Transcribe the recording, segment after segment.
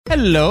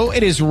Hello,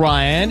 it is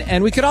Ryan,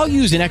 and we could all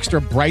use an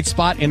extra bright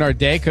spot in our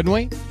day, couldn't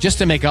we? Just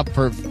to make up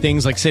for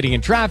things like sitting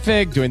in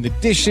traffic, doing the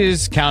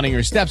dishes, counting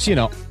your steps,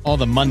 all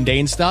the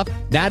mundane stuff.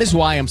 That is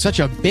why I'm such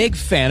a big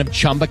fan of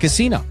Chumba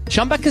Casino.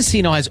 Chumba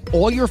Casino has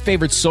all your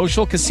favorite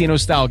social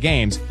casino-style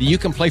games that you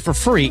can play for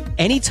free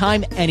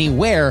anytime,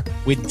 anywhere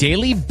with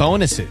daily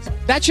bonuses.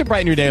 That should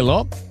brighten your day a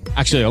little.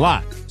 Actually, a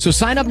lot. So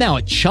sign up now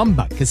at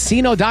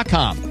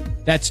ChumbaCasino.com.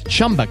 That's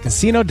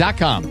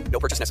ChumbaCasino.com. No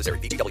purchase necessary.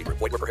 VGW Group.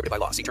 Void where prohibited by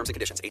law. See terms and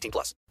conditions.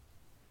 18+.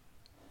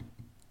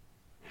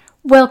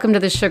 Welcome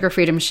to the Sugar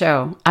Freedom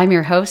Show. I'm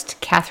your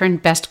host, Catherine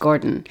Best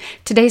Gordon.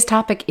 Today's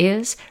topic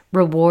is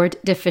Reward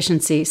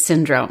Deficiency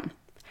Syndrome.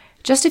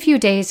 Just a few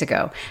days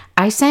ago,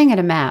 I sang at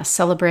a Mass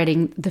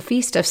celebrating the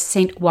feast of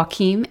St.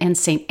 Joachim and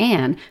St.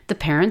 Anne, the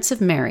parents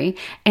of Mary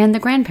and the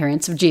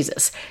grandparents of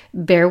Jesus.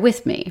 Bear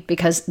with me,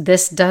 because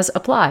this does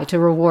apply to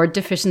Reward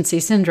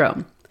Deficiency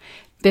Syndrome.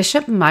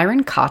 Bishop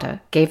Myron Cotta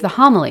gave the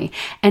homily,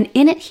 and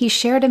in it he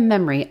shared a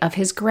memory of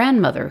his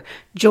grandmother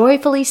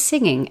joyfully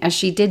singing as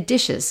she did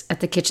dishes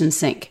at the kitchen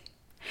sink.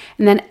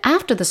 And then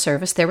after the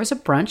service, there was a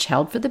brunch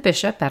held for the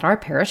bishop at our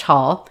parish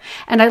hall,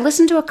 and I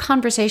listened to a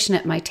conversation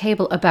at my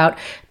table about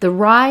the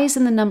rise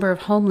in the number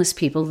of homeless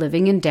people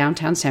living in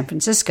downtown San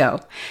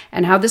Francisco,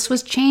 and how this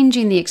was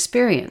changing the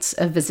experience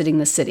of visiting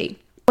the city.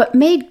 What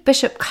made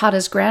Bishop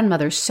Cotta's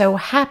grandmother so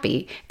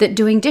happy that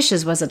doing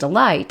dishes was a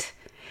delight,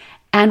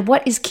 and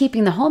what is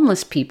keeping the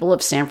homeless people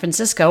of San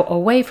Francisco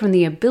away from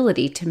the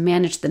ability to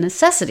manage the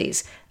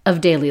necessities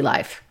of daily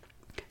life.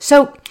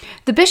 So,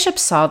 the bishop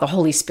saw the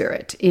Holy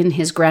Spirit in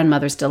his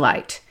grandmother's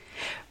delight.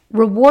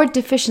 Reward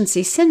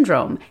Deficiency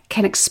Syndrome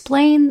can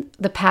explain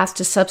the path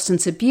to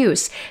substance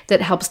abuse that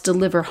helps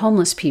deliver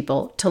homeless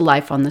people to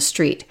life on the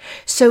street.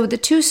 So, the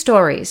two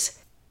stories,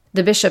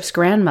 the bishop's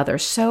grandmother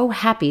so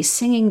happy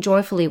singing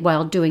joyfully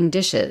while doing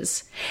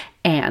dishes,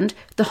 and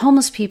the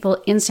homeless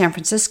people in San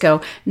Francisco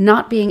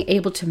not being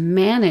able to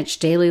manage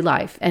daily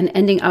life and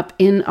ending up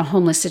in a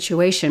homeless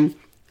situation,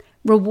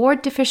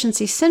 Reward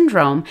Deficiency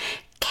Syndrome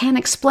can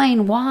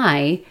explain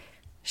why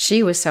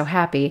she was so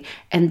happy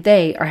and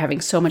they are having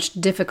so much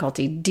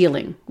difficulty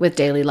dealing with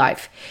daily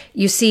life.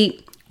 You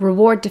see,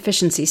 Reward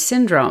Deficiency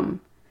Syndrome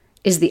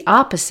is the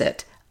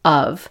opposite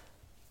of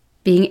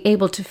being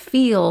able to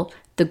feel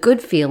the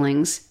good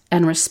feelings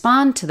and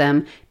respond to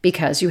them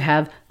because you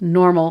have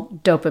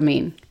normal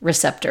dopamine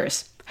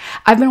receptors.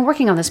 I've been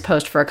working on this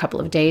post for a couple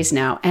of days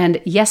now,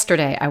 and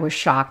yesterday I was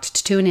shocked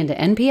to tune into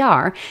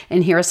NPR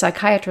and hear a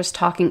psychiatrist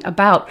talking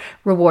about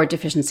Reward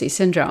Deficiency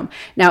Syndrome.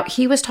 Now,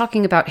 he was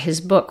talking about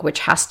his book, which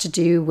has to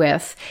do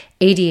with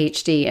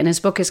ADHD, and his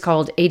book is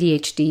called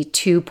ADHD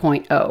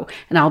 2.0,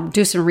 and I'll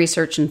do some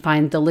research and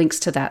find the links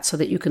to that so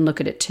that you can look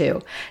at it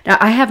too. Now,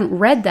 I haven't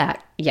read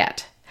that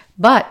yet,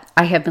 but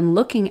I have been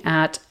looking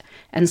at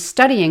and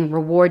studying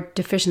Reward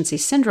Deficiency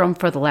Syndrome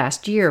for the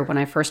last year when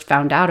I first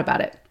found out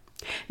about it.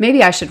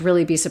 Maybe I should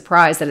really be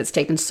surprised that it's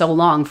taken so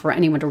long for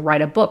anyone to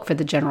write a book for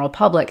the general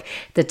public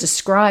that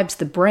describes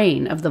the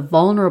brain of the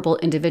vulnerable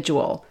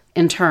individual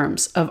in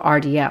terms of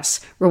RDS,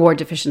 Reward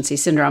Deficiency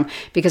Syndrome,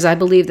 because I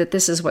believe that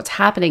this is what's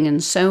happening in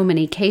so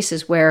many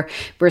cases where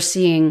we're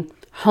seeing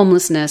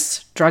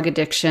homelessness, drug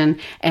addiction,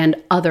 and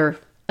other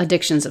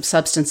addictions of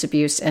substance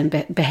abuse and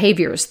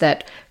behaviors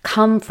that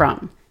come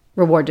from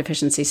Reward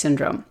Deficiency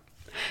Syndrome.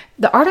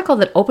 The article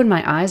that opened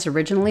my eyes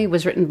originally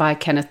was written by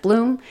Kenneth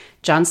Bloom,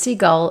 John C.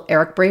 Gull,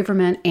 Eric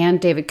Braverman,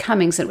 and David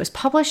Cummings, and it was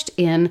published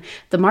in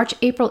the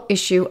March-April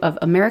issue of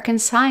American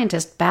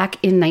Scientist back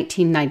in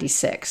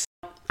 1996.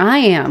 I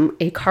am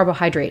a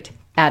carbohydrate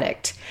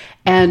addict,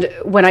 and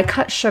when I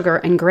cut sugar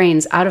and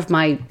grains out of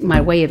my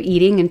way of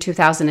eating in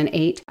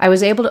 2008, I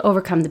was able to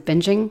overcome the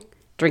binging,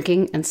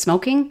 drinking, and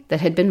smoking that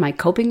had been my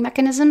coping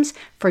mechanisms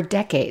for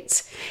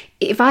decades.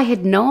 If I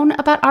had known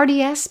about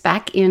RDS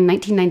back in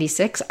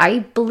 1996, I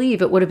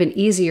believe it would have been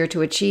easier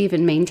to achieve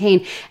and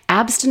maintain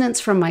abstinence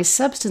from my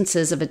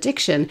substances of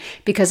addiction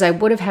because I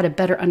would have had a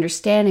better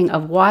understanding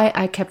of why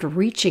I kept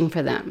reaching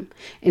for them,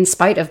 in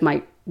spite of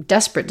my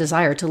desperate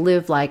desire to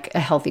live like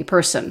a healthy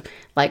person,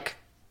 like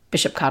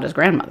Bishop Cotta's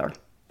grandmother.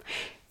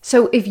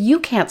 So if you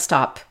can't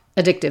stop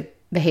addictive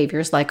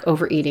behaviors like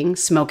overeating,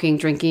 smoking,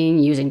 drinking,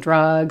 using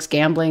drugs,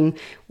 gambling,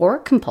 or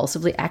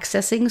compulsively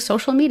accessing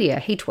social media,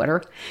 hey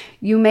Twitter,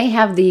 you may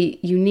have the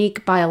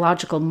unique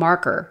biological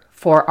marker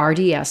for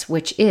RDS,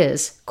 which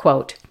is,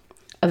 quote,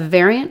 a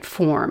variant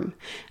form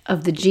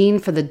of the gene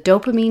for the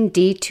dopamine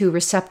D2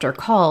 receptor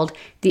called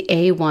the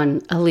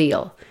A1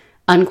 allele,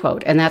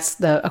 unquote. And that's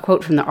a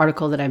quote from the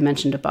article that I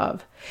mentioned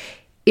above.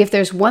 If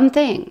there's one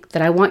thing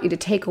that I want you to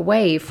take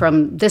away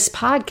from this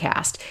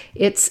podcast,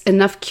 it's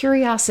enough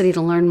curiosity to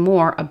learn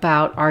more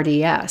about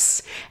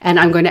RDS. And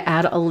I'm going to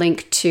add a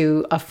link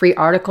to a free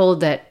article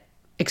that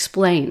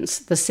explains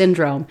the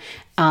syndrome.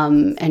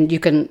 And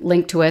you can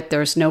link to it.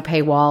 There's no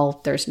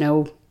paywall. There's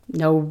no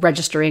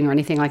registering or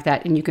anything like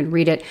that. And you can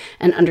read it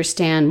and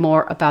understand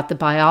more about the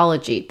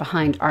biology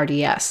behind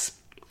RDS.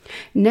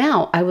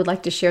 Now, I would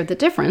like to share the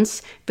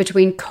difference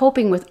between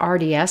coping with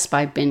RDS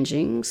by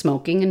binging,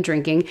 smoking, and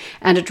drinking,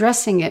 and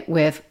addressing it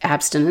with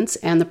abstinence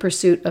and the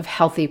pursuit of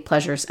healthy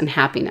pleasures and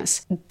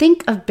happiness.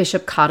 Think of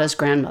Bishop Cotta's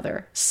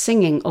grandmother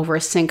singing over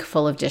a sink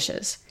full of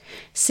dishes.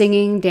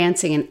 Singing,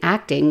 dancing, and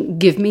acting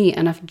give me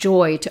enough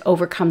joy to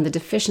overcome the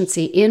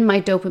deficiency in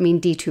my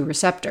dopamine D2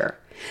 receptor.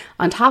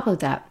 On top of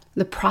that,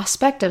 the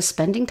prospect of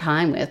spending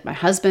time with my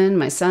husband,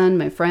 my son,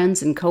 my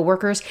friends, and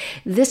coworkers,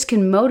 this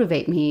can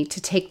motivate me to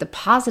take the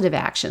positive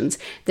actions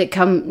that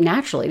come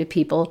naturally to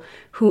people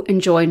who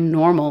enjoy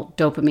normal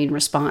dopamine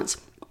response.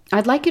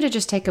 I'd like you to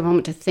just take a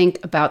moment to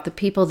think about the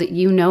people that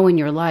you know in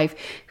your life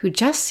who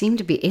just seem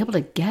to be able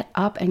to get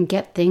up and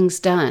get things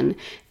done.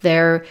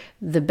 They're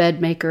the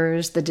bed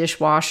makers, the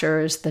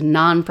dishwashers, the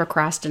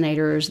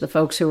non-procrastinators, the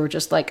folks who are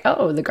just like,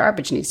 oh, the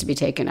garbage needs to be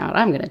taken out.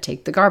 I'm going to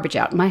take the garbage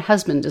out. My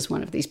husband is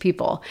one of these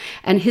people,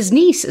 and his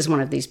niece is one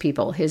of these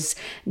people. His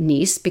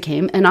niece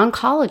became an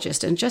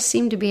oncologist and just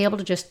seemed to be able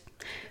to just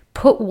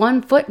put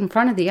one foot in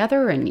front of the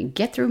other and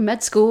get through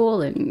med school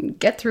and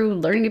get through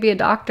learning to be a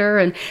doctor.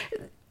 And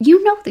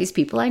you know these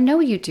people. I know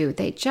you do.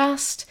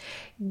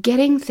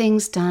 Getting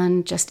things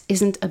done just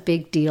isn't a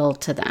big deal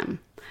to them.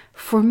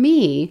 For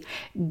me,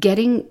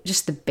 getting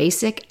just the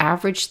basic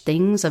average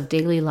things of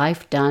daily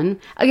life done,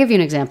 I'll give you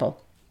an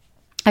example.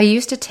 I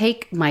used to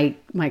take my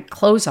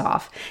clothes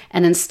off,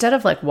 and instead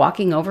of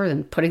walking over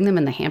and putting them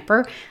in the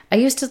hamper, I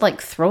used to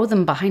throw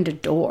them behind a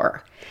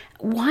door.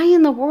 Why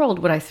in the world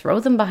would I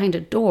throw them behind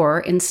a door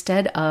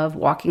instead of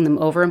walking them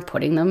over and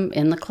putting them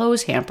in the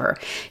clothes hamper?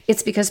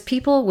 It's because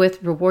people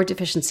with reward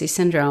deficiency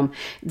syndrome,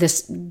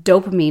 this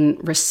dopamine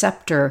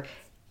receptor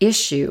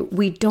issue,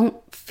 we don't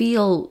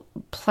feel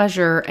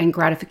pleasure and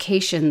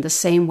gratification the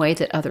same way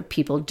that other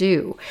people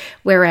do.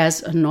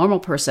 Whereas a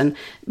normal person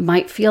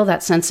might feel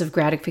that sense of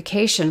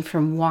gratification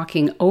from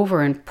walking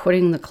over and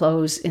putting the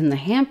clothes in the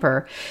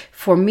hamper.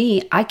 For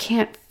me, I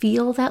can't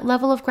feel that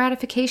level of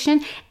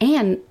gratification.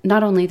 And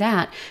not only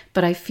that,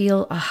 but I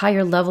feel a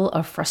higher level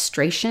of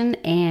frustration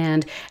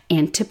and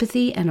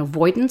antipathy and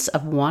avoidance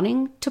of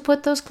wanting to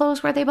put those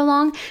clothes where they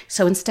belong.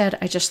 So instead,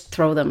 I just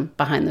throw them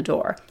behind the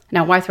door.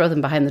 Now, why throw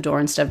them behind the door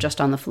instead of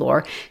just on the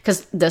floor?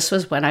 Because this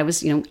was when I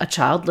was, a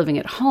child living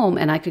at home,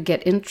 and I could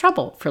get in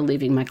trouble for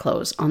leaving my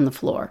clothes on the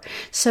floor.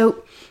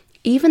 So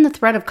even the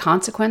threat of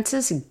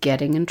consequences,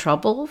 getting in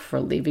trouble for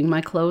leaving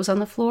my clothes on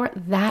the floor,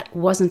 that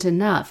wasn't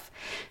enough.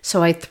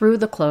 So I threw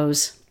the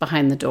clothes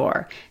behind the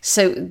door.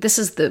 So this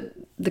is the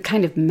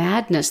kind of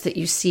madness that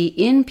you see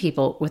in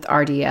people with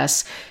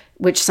RDS,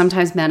 which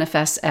sometimes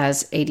manifests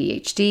as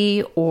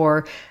ADHD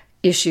or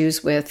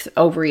issues with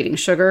overeating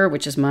sugar,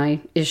 which is my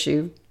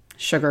issue,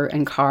 sugar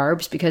and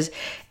carbs.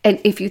 And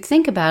if you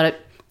think about it,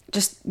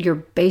 just your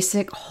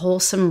basic,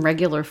 wholesome,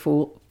 regular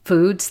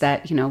foods,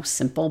 that,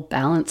 simple,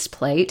 balanced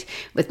plate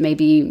with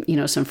maybe,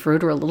 some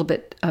fruit or a little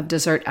bit of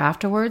dessert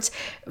afterwards.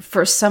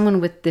 For someone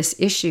with this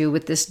issue,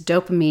 with this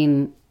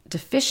dopamine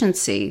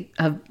deficiency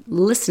of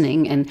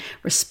listening and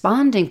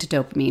responding to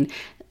dopamine,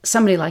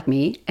 somebody like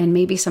me and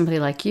maybe somebody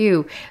like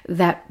you,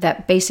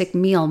 that basic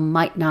meal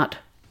might not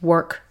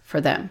work for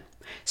them.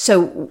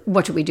 So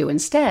what do we do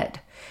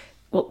instead?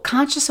 Well,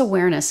 conscious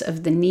awareness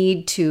of the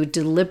need to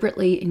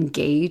deliberately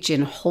engage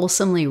in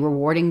wholesomely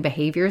rewarding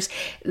behaviors,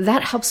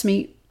 that helps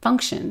me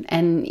function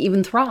and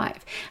even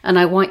thrive. And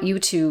I want you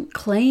to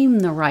claim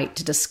the right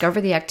to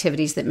discover the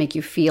activities that make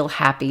you feel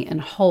happy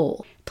and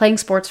whole. Playing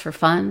sports for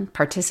fun,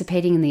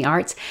 participating in the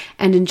arts,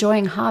 and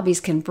enjoying hobbies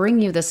can bring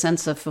you the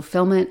sense of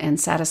fulfillment and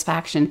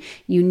satisfaction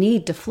you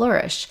need to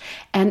flourish.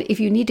 And if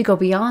you need to go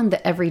beyond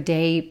the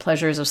everyday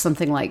pleasures of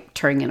something like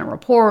turning in a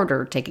report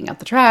or taking out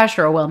the trash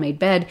or a well-made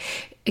bed,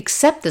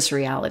 accept this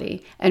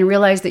reality and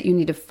realize that you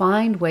need to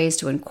find ways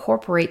to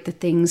incorporate the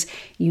things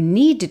you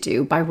need to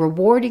do by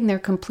rewarding their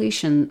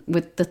completion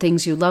with the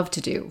things you love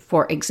to do.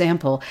 For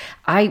example,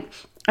 I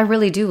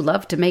really do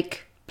love to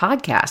make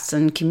podcasts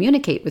and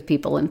communicate with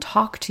people and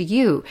talk to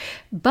you,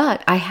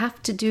 but I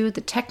have to do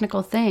the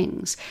technical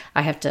things.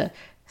 I have to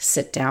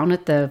sit down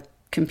at the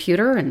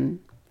computer and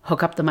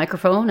hook up the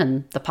microphone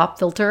and the pop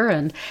filter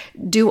and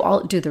do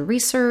the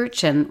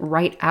research and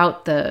write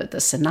out the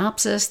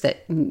synopsis,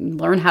 that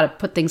learn how to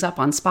put things up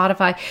on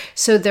Spotify.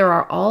 So there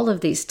are all of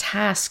these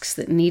tasks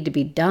that need to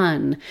be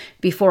done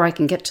before I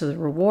can get to the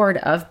reward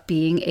of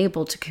being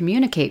able to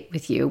communicate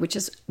with you, which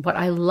is what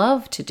I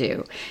love to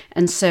do.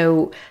 And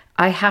so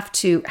I have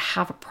to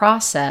have a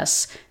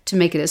process to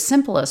make it as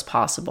simple as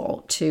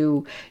possible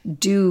to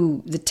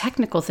do the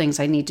technical things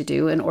I need to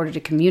do in order to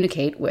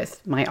communicate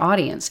with my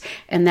audience.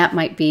 And that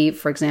might be,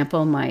 for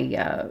example,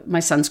 my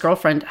son's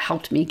girlfriend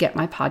helped me get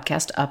my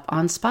podcast up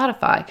on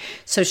Spotify.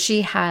 So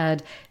she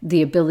had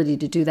the ability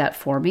to do that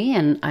for me,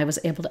 and I was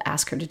able to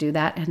ask her to do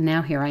that. And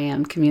now here I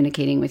am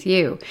communicating with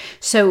you.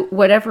 So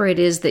whatever it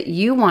is that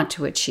you want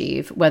to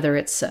achieve, whether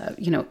it's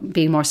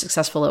being more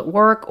successful at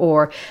work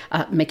or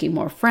making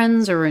more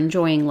friends or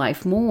enjoying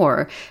life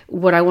more,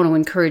 what I want to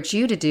encourage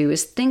you to do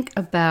is think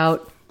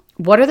about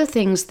What are the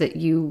things that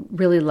you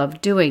really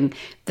love doing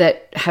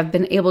that have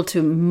been able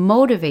to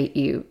motivate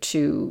you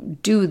to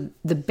do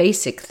the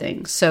basic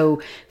things?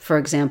 So, for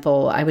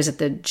example, I was at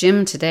the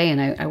gym today and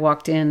I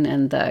walked in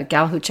and the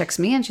gal who checks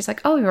me in, she's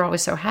like, "Oh, you're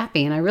always so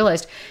happy." And I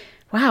realized,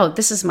 wow,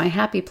 this is my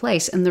happy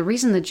place. And the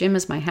reason the gym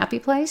is my happy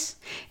place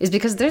is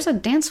because there's a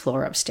dance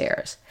floor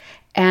upstairs.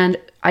 And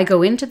I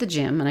go into the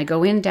gym and I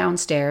go in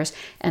downstairs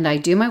and I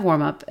do my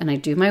warm up and I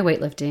do my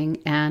weightlifting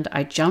and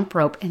I jump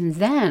rope. And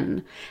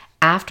then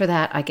after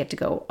that, I get to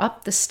go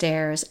up the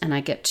stairs and I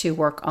get to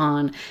work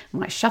on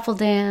my shuffle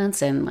dance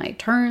and my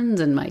turns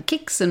and my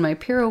kicks and my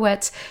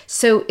pirouettes.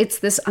 So it's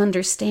this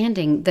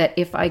understanding that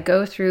if I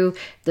go through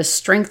the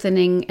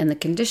strengthening and the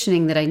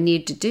conditioning that I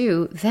need to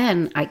do,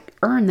 then I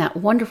earn that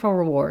wonderful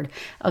reward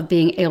of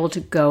being able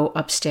to go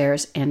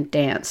upstairs and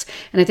dance.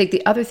 And I think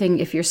the other thing,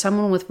 if you're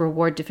someone with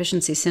reward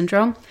deficiency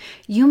syndrome,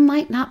 you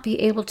might not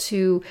be able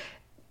to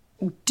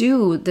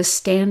do the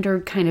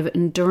standard kind of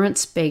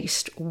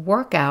endurance-based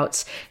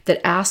workouts that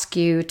ask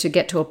you to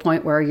get to a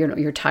point where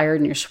you're tired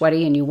and you're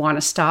sweaty and you want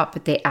to stop,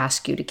 but they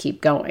ask you to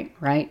keep going,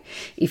 right?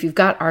 If you've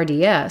got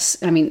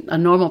RDS, I mean, a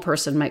normal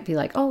person might be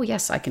like, "Oh,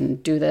 yes, I can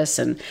do this,"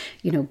 and,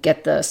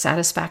 get the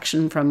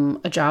satisfaction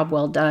from a job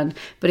well done.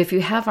 But if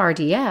you have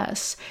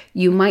RDS,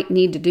 you might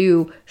need to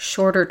do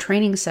shorter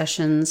training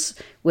sessions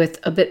with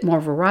a bit more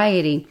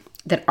variety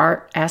that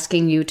aren't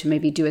asking you to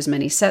maybe do as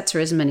many sets or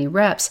as many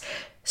reps,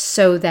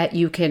 so that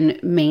you can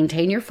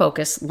maintain your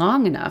focus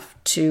long enough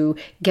to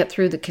get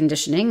through the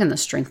conditioning and the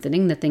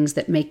strengthening, the things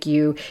that make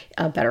you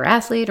a better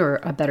athlete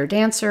or a better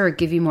dancer or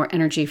give you more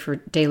energy for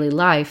daily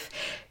life.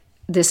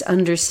 This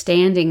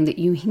understanding that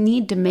you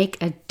need to make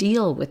a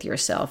deal with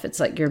yourself. It's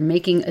like you're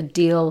making a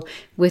deal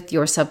with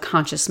your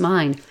subconscious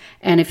mind.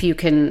 And if you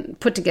can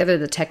put together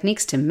the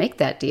techniques to make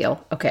that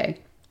deal, okay,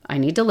 I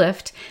need to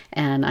lift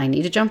and I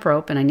need to jump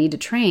rope and I need to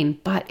train,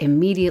 but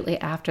immediately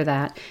after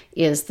that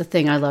is the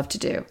thing I love to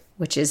do,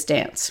 which is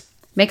dance.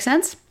 Make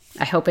sense?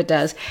 I hope it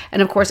does.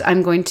 And of course,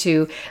 I'm going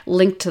to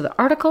link to the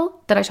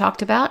article that I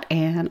talked about,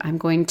 and I'm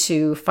going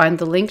to find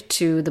the link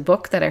to the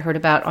book that I heard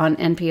about on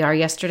NPR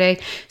yesterday,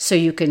 so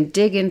you can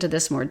dig into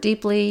this more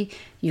deeply.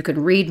 You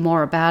can read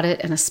more about it,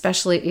 and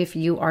especially if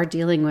you are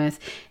dealing with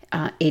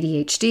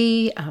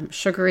ADHD,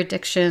 sugar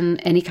addiction,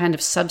 any kind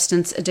of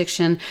substance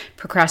addiction,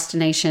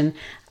 procrastination,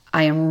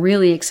 I am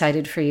really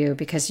excited for you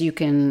because you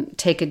can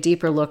take a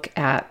deeper look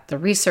at the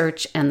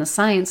research and the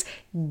science,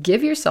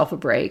 give yourself a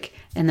break,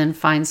 and then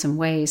find some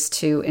ways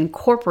to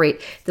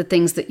incorporate the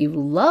things that you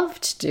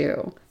love to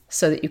do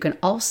so that you can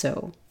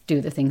also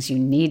do the things you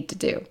need to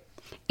do.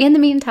 In the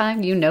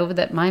meantime, you know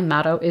that my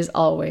motto is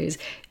always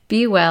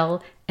be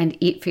well and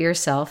eat for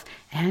yourself,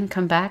 and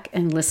come back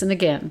and listen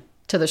again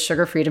to the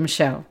Sugar Freedom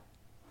Show.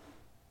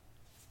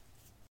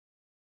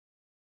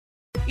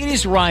 It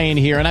is Ryan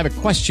here, and I have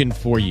a question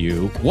for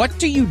you. What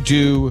do you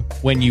do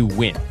when you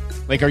win?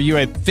 Like, are you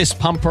a fist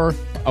pumper,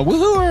 a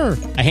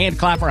woohooer, a hand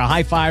clapper, a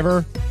high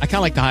fiver? I kind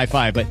of like the high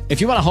five, but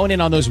if you want to hone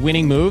in on those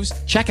winning moves,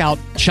 check out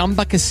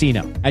Chumba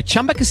Casino. At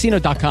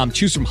ChumbaCasino.com,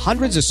 choose from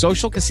hundreds of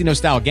social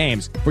casino-style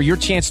games for your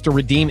chance to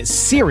redeem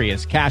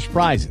serious cash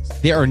prizes.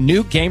 There are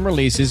new game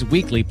releases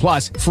weekly,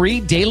 plus free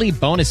daily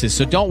bonuses.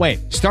 So don't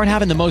wait. Start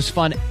having the most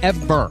fun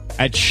ever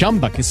at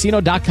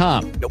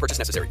ChumbaCasino.com. No purchase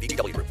necessary.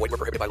 VGW Group. Void where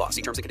prohibited by law.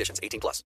 See terms and conditions. 18+.